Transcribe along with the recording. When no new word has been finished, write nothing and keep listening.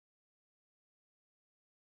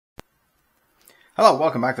Hello,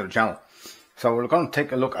 welcome back to the channel. So we're going to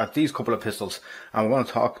take a look at these couple of pistols, and we're going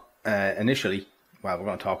to talk we're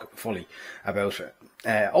going to talk fully about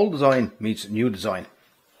old design meets new design.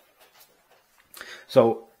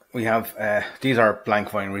 So we have, these are blank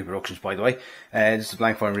firing reproductions, by the way. This is a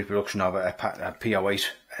blank firing reproduction of a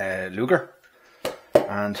P08 Luger,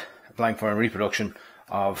 and a blank firing reproduction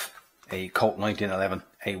of a Colt 1911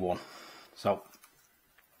 A1. So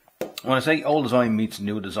when I say old design meets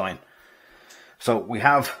new design, so we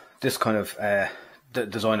have this kind of the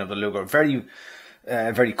design of the Luger,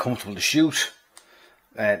 very comfortable to shoot.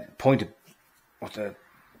 They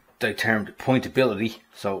termed pointability.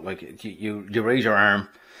 So like you raise your arm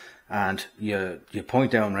and you point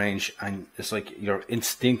down range, and it's like you're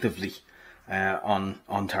instinctively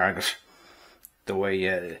on target. The way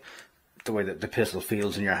that the pistol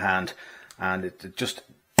feels in your hand, and its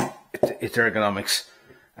ergonomics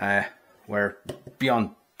were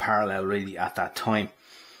beyond parallel really at that time.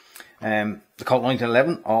 The Colt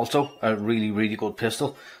 1911, also a really good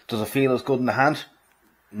pistol. Does it feel as good in the hand?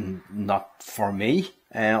 Not for me,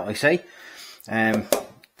 I say.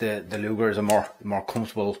 The Luger is a more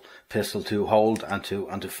comfortable pistol to hold and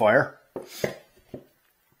to fire.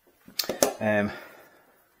 And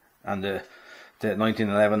the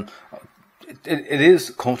 1911, it is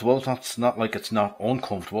comfortable. It's not like it's not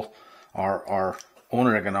uncomfortable or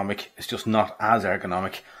unergonomic. It's just not as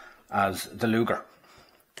ergonomic as the Luger.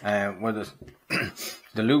 Where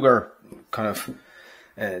the Luger kind of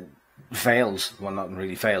fails, well, not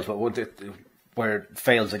really fails, but where it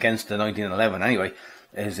fails against the 1911 anyway,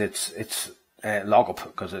 is its lock up,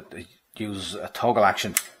 because it uses a toggle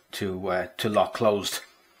action to lock closed,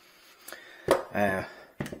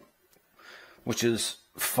 which is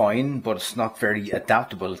fine, but it's not very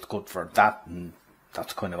adaptable. It's good for that, and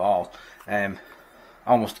that's kind of all.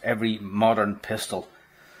 Almost every modern pistol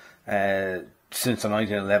since the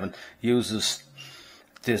 1911 uses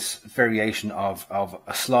this variation of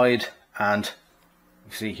a slide, and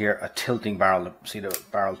you see here a tilting barrel. See the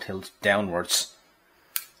barrel tilts downwards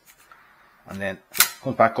and then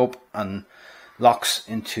comes back up and locks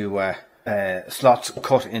into slots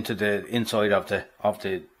cut into the inside of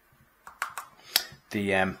the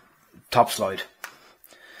top slide,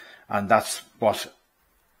 and that's what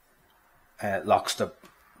locks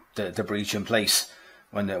the breech in place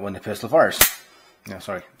when the pistol fires. Now,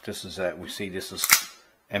 sorry, this is we see this is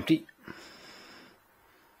empty.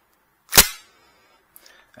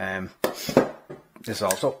 This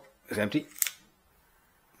also is empty.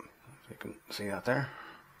 You can see that there.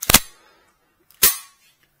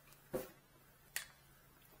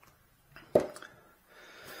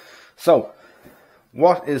 So,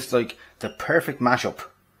 what is like the perfect mashup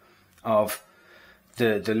of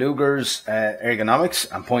the Luger's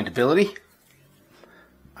ergonomics and pointability,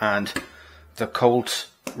 and the Colt's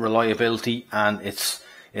reliability and its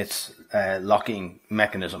locking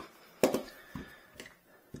mechanism?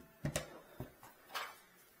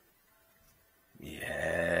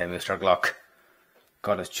 Yeah, Mr. Glock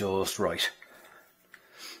got it just right.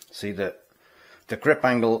 See the grip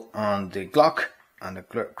angle on the Glock and the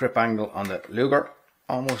grip angle on the Luger,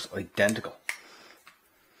 almost identical.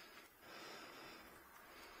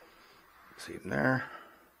 See them there.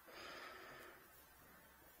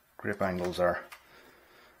 Grip angles are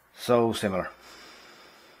so similar.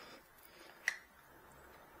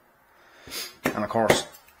 And of course,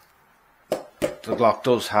 the Glock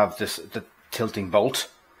does have the tilting bolt,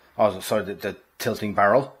 the tilting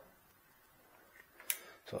barrel.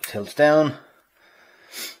 So it tilts down,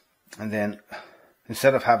 and then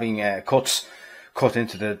instead of having cuts cut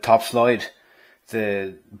into the top slide,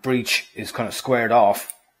 the breech is kind of squared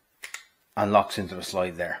off and locks into the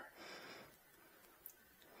slide there.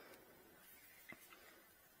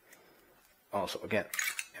 Also, again,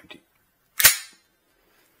 empty.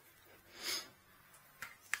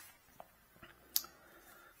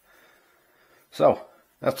 So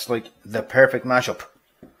that's like the perfect mashup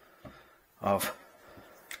of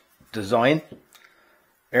design,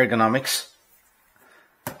 ergonomics,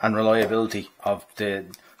 and reliability of the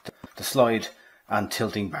slide and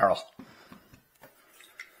tilting barrel.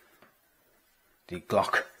 The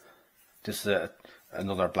Glock. This is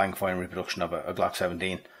another blank firing reproduction of a Glock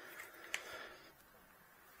 17.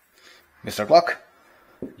 Mr. Glock,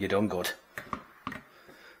 you done good.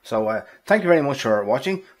 So thank you very much for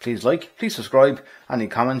watching. Please like, please subscribe. Any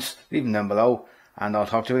comments, leave them down below, and I'll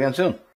talk to you again soon.